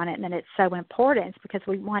time on it and that it's so important. It's because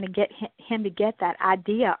we want to get him to get that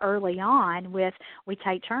idea early on with we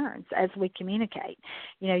take turns as we communicate.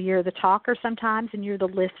 You're the talker sometimes and you're the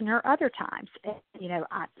listener other times.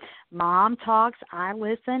 Mom talks, I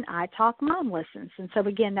listen, I talk, mom listens. And so,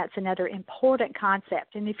 again, that's another important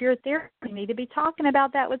concept. And if you're a therapist, you need to be talking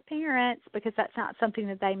about that with parents because that's not something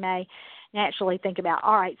that they may naturally think about.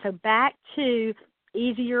 All right, so back to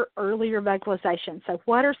easier, earlier vocalization. So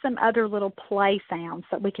what are some other little play sounds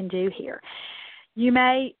that we can do here? You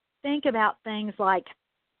may think about things like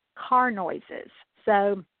car noises.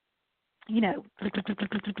 So,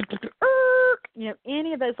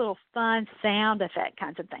 any of those little fun sound effect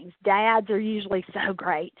kinds of things. Dads are usually so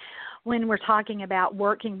great when we're talking about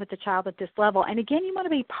working with the child at this level. And again, you want to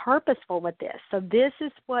be purposeful with this. So this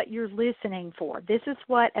is what you're listening for. This is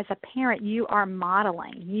what, as a parent, you are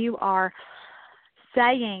modeling. You are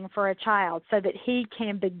saying for a child so that he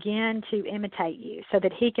can begin to imitate you, so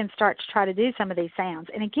that he can start to try to do some of these sounds.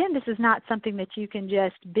 And again, this is not something that you can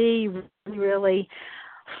just be really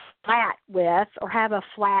flat with or have a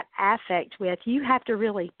flat affect with. You have to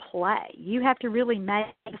really play. You have to really make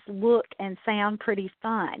this look and sound pretty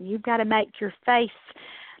fun. You've got to make your face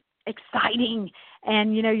exciting,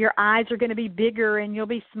 and your eyes are going to be bigger, and you'll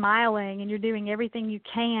be smiling, and you're doing everything you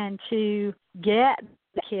can to get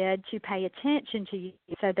the kid to pay attention to you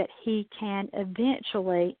so that he can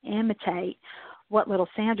eventually imitate what little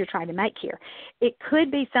sound you're trying to make here. It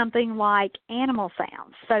could be something like animal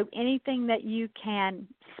sounds. So anything that you can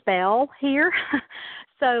spell here.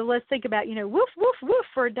 So let's think about, woof, woof, woof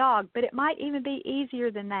for a dog, but it might even be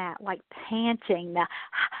easier than that, like panting,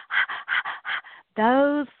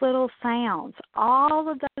 those little sounds, all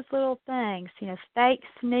of those little things, fake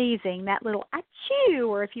sneezing, that little achoo,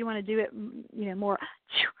 or if you want to do it, more,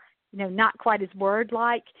 not quite as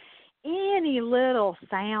word-like, any little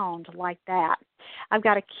sound like that. I've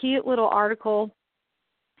got a cute little article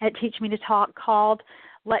at Teach Me to Talk called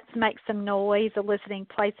Let's Make Some Noise, Eliciting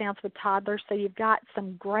Play Sounds with Toddlers. So you've got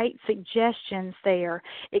some great suggestions there.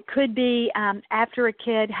 It could be after a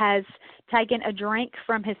kid has taken a drink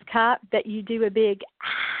from his cup that you do a big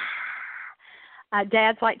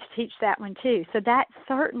dads like to teach that one too. So that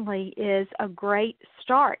certainly is a great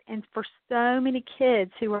start. And for so many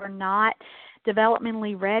kids who are not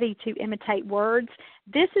developmentally ready to imitate words,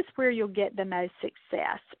 this is where you'll get the most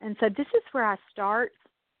success. And so this is where I start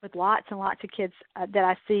with lots and lots of kids that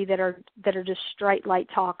I see that are just straight late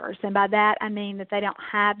talkers. And by that I mean that they don't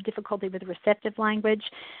have difficulty with receptive language,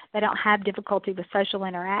 they don't have difficulty with social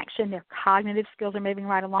interaction, their cognitive skills are moving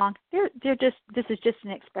right along. This is just an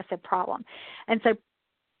expressive problem. And so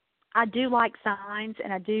I do like signs,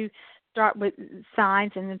 and I do start with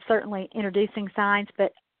signs and then certainly introducing signs,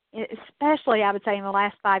 but especially I would say in the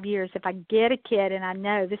last 5 years, if I get a kid and I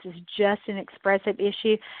know this is just an expressive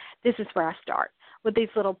issue, this is where I start, with these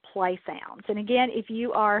little play sounds. And again, if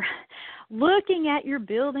you are looking at your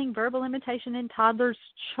Building Verbal Imitation in Toddlers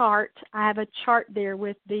chart, I have a chart there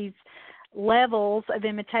with these levels of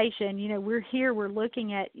imitation. We're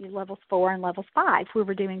looking at levels 4 and levels 5, where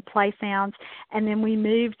we're doing play sounds, and then we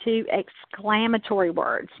move to exclamatory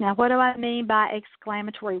words. Now, what do I mean by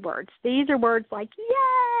exclamatory words? These are words like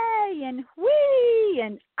yay and whee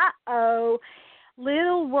and uh-oh,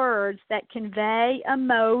 little words that convey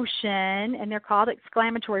emotion, and they're called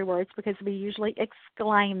exclamatory words because we usually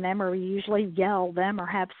exclaim them, or we usually yell them, or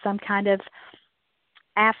have some kind of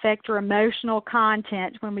affect or emotional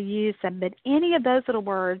content when we use them. But any of those little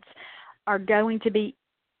words are going to be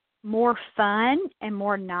more fun and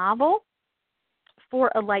more novel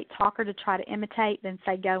for a late talker to try to imitate than,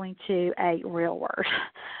 say, going to a real word.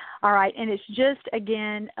 All right, and it's just,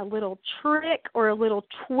 again, a little trick or a little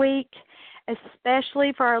tweak,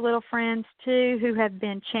 especially for our little friends, too, who have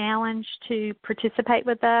been challenged to participate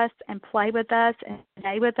with us and play with us and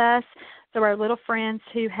stay with us. So our little friends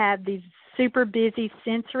who have these super busy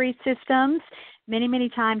sensory systems, many, many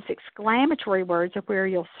times exclamatory words are where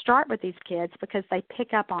you'll start with these kids because they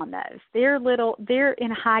pick up on those. They're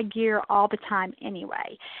in high gear all the time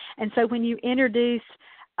anyway. And so when you introduce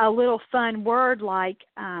a little fun word like,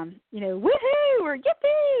 woohoo or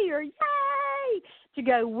yippee or yay, to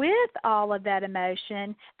go with all of that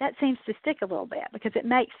emotion, that seems to stick a little bit because it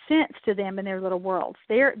makes sense to them in their little worlds.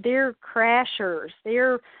 They're crashers.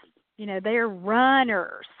 They're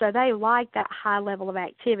runners. So they like that high level of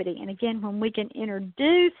activity. And again, when we can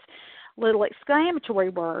introduce little exclamatory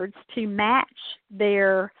words to match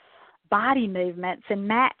their body movements and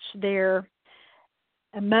match their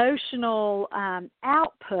emotional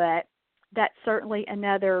output, that's certainly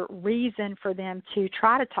another reason for them to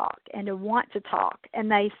try to talk and to want to talk. And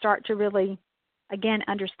they start to really, again,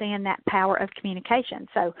 understand that power of communication.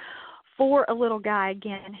 So for a little guy,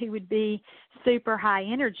 again, who would be super high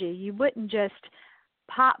energy, you wouldn't just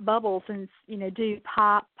pop bubbles and, do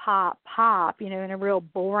pop, pop, pop, in a real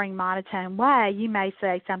boring monotone way. You may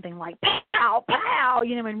say something like pow, pow,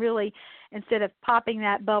 and really, instead of popping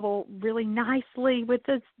that bubble really nicely with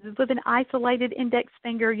an isolated index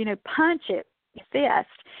finger, punch it with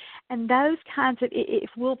fist. And those kinds of, if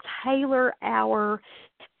we'll tailor our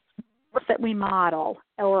that we model,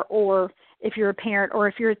 or if you're a parent or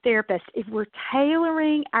if you're a therapist, if we're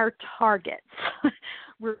tailoring our targets,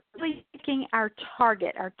 we're really picking our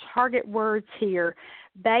target words here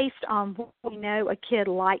based on what we know a kid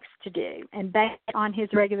likes to do, and based on his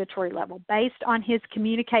regulatory level, based on his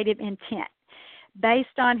communicative intent,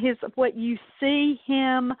 based on what you see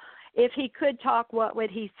him, if he could talk, what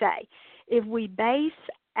would he say? If we base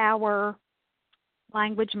our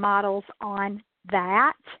language models on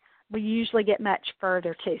that, we usually get much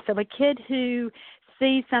further too. So a kid who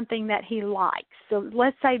sees something that he likes, so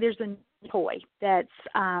let's say there's a toy that's,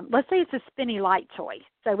 let's say it's a spinny light toy.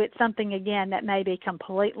 So it's something, again, that may be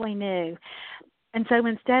completely new. And so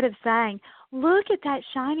instead of saying, look at that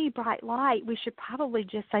shiny bright light, we should probably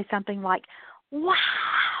just say something like, wow,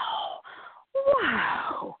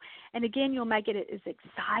 wow. And again, you'll make it as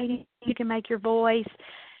exciting as you can make your voice.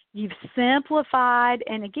 You've simplified,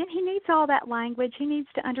 and again, he needs all that language. He needs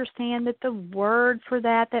to understand that the word for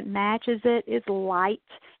that matches it is light.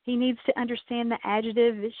 He needs to understand the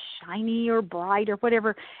adjective is shiny or bright or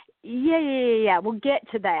whatever. Yeah. We'll get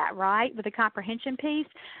to that, right, with the comprehension piece.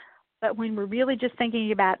 But when we're really just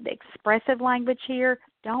thinking about the expressive language here,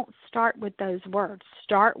 don't start with those words.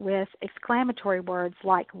 Start with exclamatory words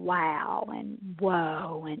like wow and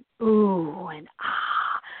whoa and ooh and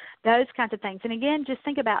ah, those kinds of things. And again, just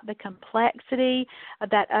think about the complexity of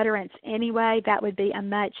that utterance anyway. That would be a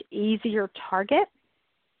much easier target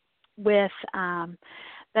with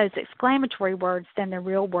those exclamatory words than the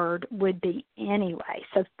real word would be anyway.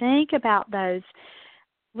 So think about those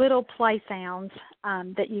little play sounds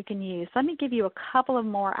that you can use. Let me give you a couple of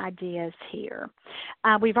more ideas here.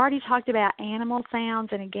 We've already talked about animal sounds,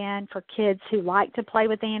 and again, for kids who like to play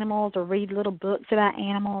with animals or read little books about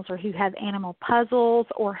animals or who have animal puzzles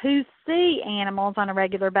or who see animals on a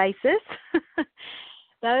regular basis,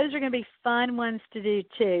 those are going to be fun ones to do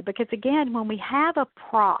too, because again, when we have a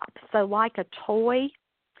prop, so like a toy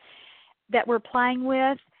that we're playing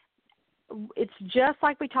with, it's just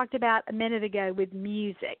like we talked about a minute ago with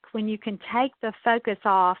music. When you can take the focus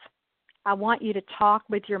off, I want you to talk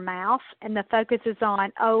with your mouth, and the focus is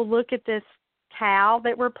on, oh, look at this cow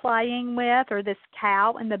that we're playing with, or this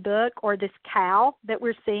cow in the book, or this cow that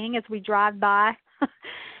we're seeing as we drive by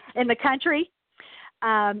in the country.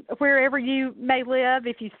 Wherever you may live,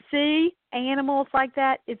 if you see animals like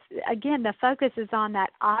that, it's, again, the focus is on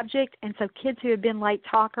that object. And so kids who have been late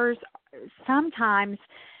talkers sometimes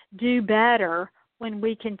do better when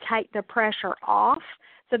we can take the pressure off,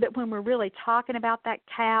 so that when we're really talking about that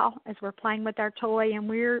cow as we're playing with our toy and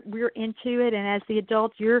we're into it, and as the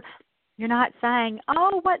adult you're not saying,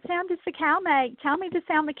 oh, what sound does the cow make? Tell me the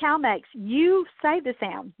sound the cow makes. You say the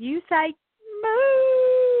sound. You say,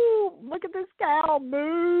 moo, look at this cow,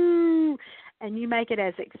 moo. And you make it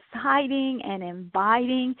as exciting and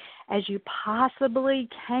inviting as you possibly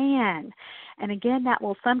can. And again, that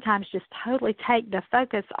will sometimes just totally take the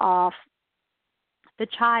focus off the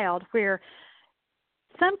child, where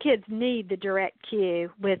some kids need the direct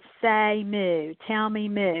cue with say moo, tell me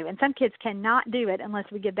moo. And some kids cannot do it unless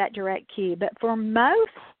we give that direct cue. But for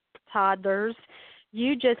most toddlers,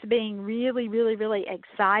 you just being really, really, really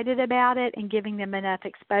excited about it and giving them enough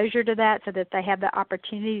exposure to that so that they have the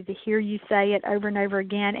opportunity to hear you say it over and over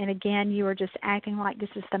again. And again, you are just acting like this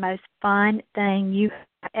is the most fun thing you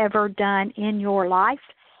have ever done in your life.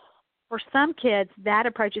 For some kids, that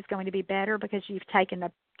approach is going to be better because you've taken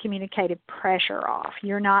the communicative pressure off.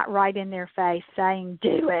 You're not right in their face saying,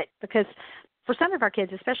 do it. Because for some of our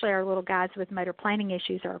kids, especially our little guys with motor planning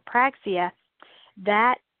issues or apraxia,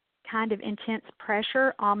 that kind of intense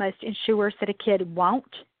pressure almost ensures that a kid won't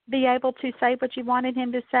be able to say what you wanted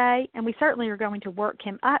him to say, and we certainly are going to work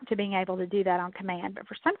him up to being able to do that on command. But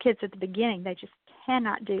for some kids at the beginning, they just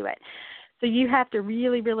cannot do it. So you have to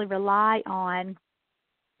really, really rely on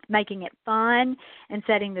making it fun and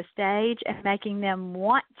setting the stage and making them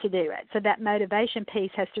want to do it. So that motivation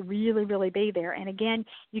piece has to really, really be there. And again,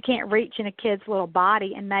 you can't reach in a kid's little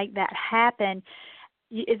body and make that happen.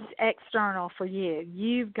 It's external for you.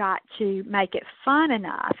 You've got to make it fun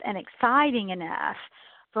enough and exciting enough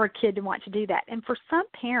for a kid to want to do that. And for some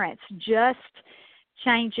parents, just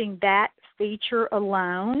changing that feature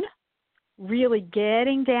alone, really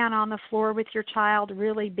getting down on the floor with your child,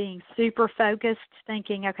 really being super focused,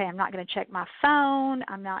 thinking, okay, I'm not going to check my phone.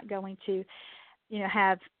 I'm not going to,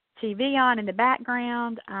 have TV on in the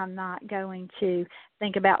background. I'm not going to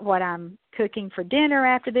think about what I'm cooking for dinner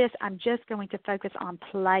after this. I'm just going to focus on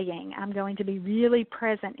playing. I'm going to be really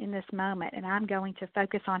present in this moment, and I'm going to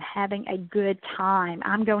focus on having a good time.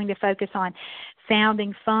 I'm going to focus on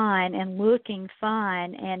sounding fun and looking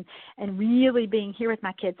fun and really being here with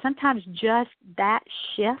my kids. Sometimes just that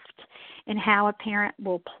shift in how a parent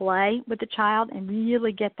will play with the child and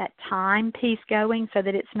really get that time piece going so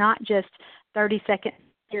that it's not just 30 seconds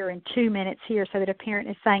here and 2 minutes here, so that a parent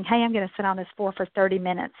is saying, hey, I'm going to sit on this floor for 30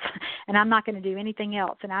 minutes and I'm not going to do anything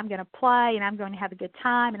else, and I'm going to play and I'm going to have a good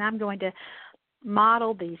time and I'm going to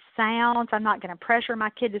model these sounds. I'm not going to pressure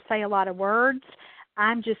my kid to say a lot of words.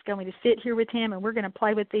 I'm just going to sit here with him and we're going to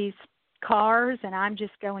play with these cars, and I'm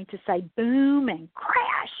just going to say boom and crash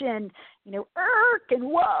and, irk and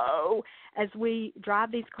whoa as we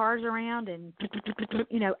drive these cars around, and,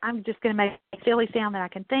 I'm just going to make a silly sound that I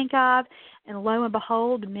can think of. And lo and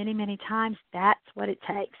behold, many, many times that's what it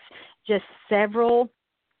takes. Just several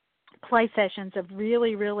play sessions of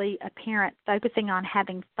really, really a parent focusing on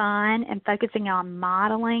having fun and focusing on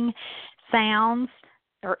modeling sounds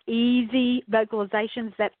or easy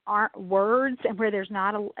vocalizations that aren't words and where there's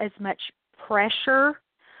not as much pressure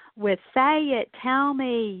with say it, tell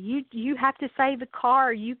me, you have to say the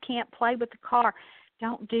car, you can't play with the car.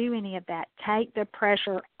 Don't do any of that. Take the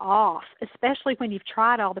pressure off, especially when you've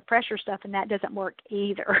tried all the pressure stuff and that doesn't work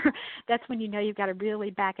either. That's when you know you've got to really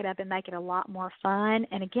back it up and make it a lot more fun.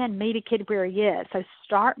 And again, meet a kid where he is. So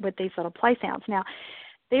start with these little play sounds. Now,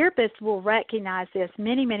 therapists will recognize this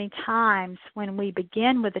many, many times when we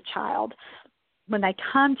begin with a child. When they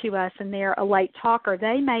come to us and they're a late talker,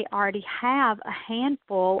 they may already have a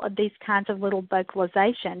handful of these kinds of little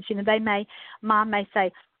vocalizations. You know, mom may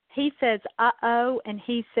say, he says, uh-oh, and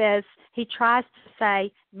he tries to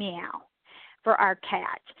say meow for our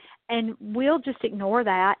cat. And we'll just ignore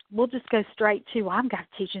that. We'll just go straight to, I've got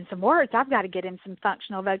to teach him some words. I've got to get him some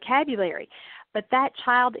functional vocabulary. But that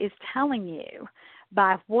child is telling you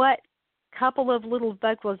by what couple of little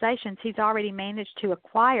vocalizations he's already managed to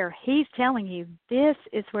acquire, he's telling you, this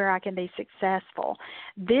is where I can be successful.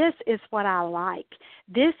 This is what I like.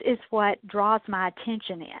 This is what draws my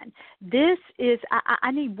attention in. This is,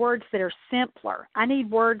 I need words that are simpler. I need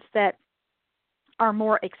words that are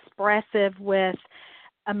more expressive with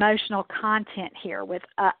emotional content here with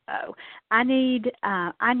uh-oh. I need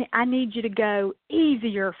you to go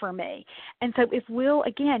easier for me. And so if we'll,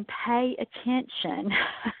 again, pay attention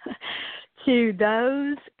to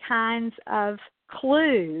those kinds of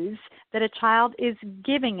clues that a child is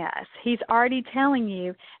giving us. He's already telling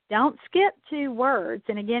you, don't skip 2 words.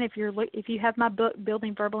 And again, if you have my book,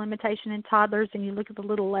 Building Verbal Imitation in Toddlers, and you look at the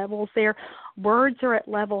little levels there, words are at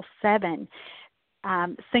level 7,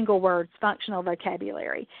 single words, functional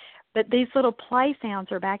vocabulary. But these little play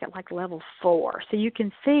sounds are back at like level 4. So you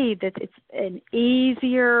can see that it's an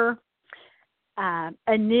easier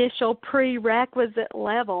initial prerequisite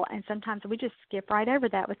level, and sometimes we just skip right over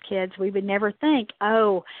that with kids. We would never think,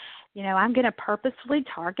 oh, you know, I'm going to purposefully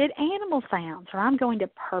target animal sounds, or I'm going to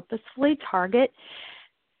purposefully target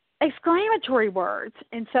exclamatory words,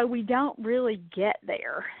 and so we don't really get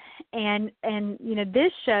there. And you know,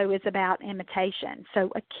 this show is about imitation, so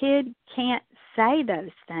a kid can't say those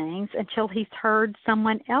things until he's heard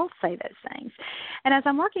someone else say those things. And as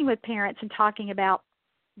I'm working with parents and talking about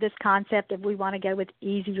this concept of we want to go with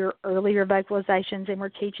easier, earlier vocalizations, and we're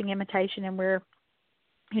teaching imitation, and we're,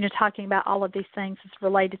 you know, talking about all of these things that's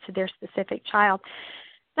related to their specific child.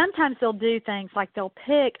 Sometimes they'll do things like they'll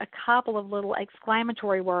pick a couple of little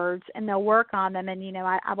exclamatory words and they'll work on them, and, you know,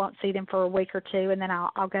 I won't see them for a week or 2, and then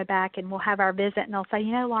I'll go back and we'll have our visit, and they'll say,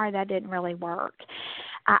 you know, Laura, that didn't really work.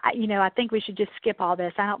 I think we should just skip all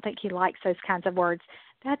this. I don't think he likes those kinds of words.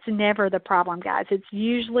 That's never the problem, guys. It's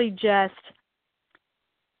usually just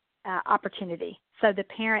opportunity. So the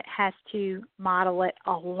parent has to model it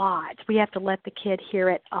a lot. We have to let the kid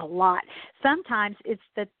hear it a lot. Sometimes it's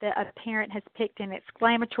that a parent has picked an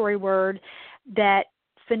exclamatory word that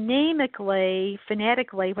phonetically,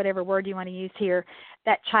 whatever word you want to use here,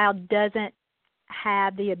 that child doesn't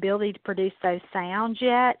have the ability to produce those sounds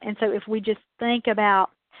yet. And so if we just think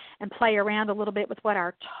about and play around a little bit with what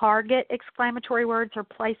our target exclamatory words or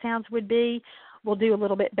play sounds would be, we'll do a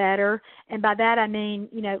little bit better. And by that I mean,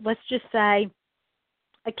 you know, let's just say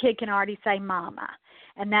a kid can already say mama,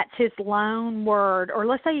 and that's his lone word. Or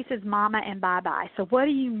let's say he says mama and bye-bye. So what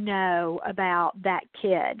do you know about that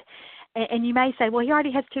kid? And you may say, well, he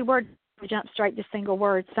already has 2 words. We jump straight to single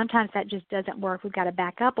words. Sometimes that just doesn't work. We've got to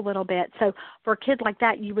back up a little bit. So for a kid like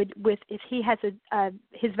that, you would, if he has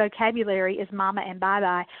his vocabulary is mama and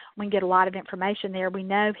bye-bye, we can get a lot of information there. We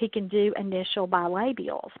know he can do initial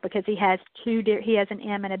bilabials because he has an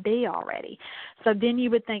M and a B already. So then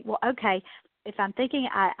you would think, well, okay, if I'm thinking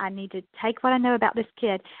I need to take what I know about this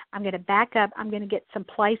kid, I'm going to back up. I'm going to get some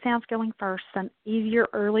play sounds going first, some easier,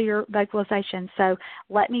 earlier vocalization. So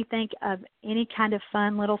let me think of any kind of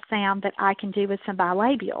fun little sound that I can do with some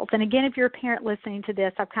bilabials. And again, if you're a parent listening to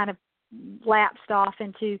this, I've kind of lapsed off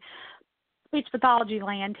into speech pathology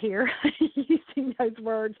land here using those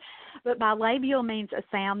words. But bilabial means a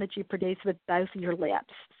sound that you produce with both your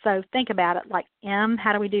lips. So think about it like M.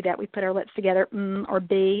 How do we do that? We put our lips together. Or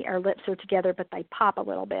B, our lips are together, but they pop a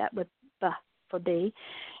little bit with B for B.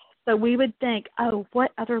 So we would think, oh,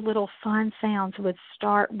 what other little fun sounds would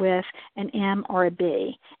start with an M or a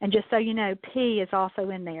B? And just so you know, P is also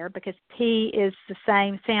in there because P is the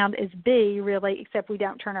same sound as B, really, except we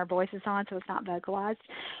don't turn our voices on, so it's not vocalized.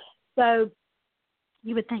 So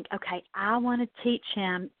you would think, okay, I want to teach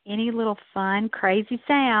him any little fun, crazy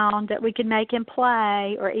sound that we can make him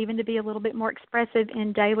play, or even to be a little bit more expressive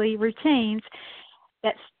in daily routines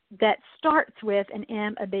that starts with an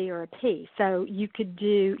M, a B, or a P. So you could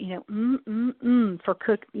do, you know, for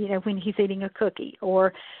when he's eating a cookie,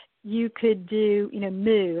 or you could do, you know,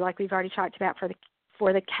 moo, like we've already talked about for the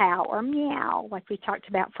for the cow, or meow, like we talked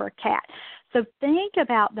about for a cat. So think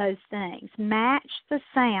about those things. Match the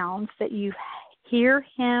sounds that you hear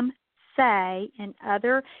him say in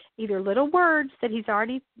other either little words that he's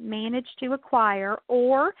already managed to acquire,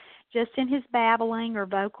 or just in his babbling or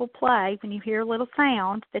vocal play, when you hear a little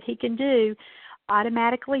sound that he can do,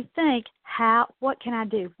 automatically think, what can I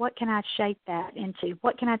do? What can I shape that into?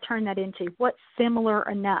 What can I turn that into? What's similar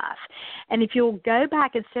enough? And if you'll go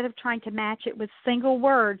back, instead of trying to match it with single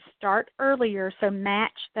words, start earlier, so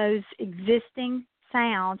match those existing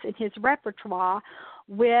sounds in his repertoire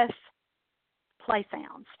with play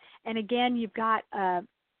sounds. And again, you've got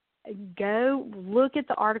go look at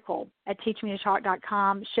the article at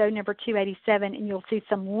teachmetotalk.com, show number 287, and you'll see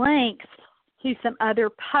some links to some other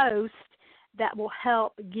posts that will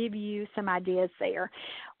help give you some ideas there.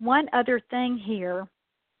 One other thing here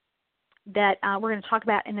that we're going to talk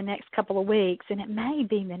about in the next couple of weeks, and it may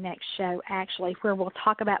be in the next show actually, where we'll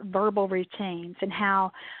talk about verbal routines and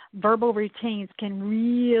how verbal routines can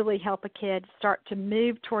really help a kid start to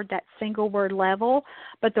move toward that single word level,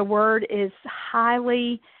 but the word is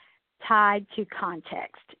highly tied to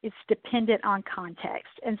context. It's dependent on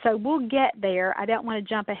context. And so we'll get there. I don't want to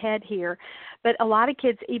jump ahead here, but a lot of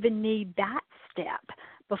kids even need that step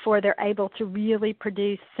before they're able to really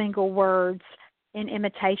produce single words in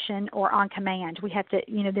imitation or on command. We have to,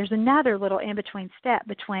 there's another little in-between step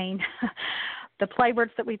between the play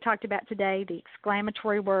words that we've talked about today, the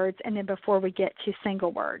exclamatory words, and then before we get to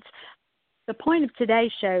single words. The point of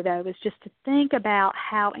today's show, though, is just to think about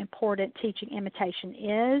how important teaching imitation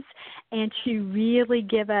is and to really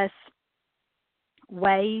give us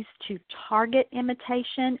ways to target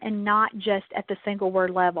imitation and not just at the single word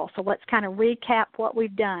level. So let's kind of recap what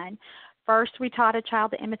we've done. First, we taught a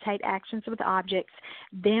child to imitate actions with objects.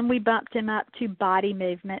 Then we bumped him up to body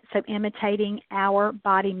movement, so imitating our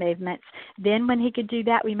body movements. Then when he could do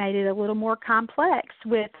that, we made it a little more complex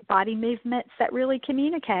with body movements that really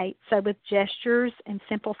communicate, so with gestures and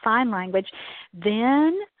simple sign language.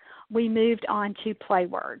 Then we moved on to play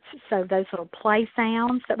words, so those little play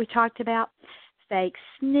sounds that we talked about, fake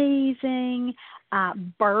sneezing,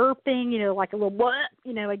 burping, like a little what,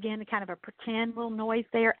 again, kind of a pretend little noise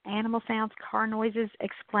there, animal sounds, car noises,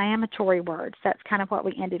 exclamatory words. That's kind of what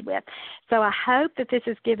we ended with. So I hope that this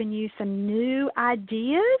has given you some new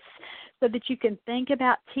ideas so that you can think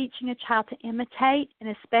about teaching a child to imitate,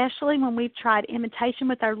 and especially when we've tried imitation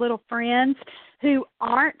with our little friends who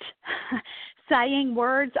aren't saying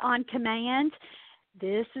words on command.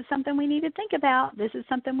 This is something we need to think about. This is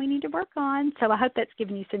something we need to work on. So I hope that's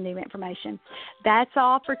given you some new information. That's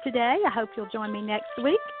all for today. I hope you'll join me next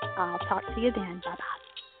week. I'll talk to you then. Bye-bye.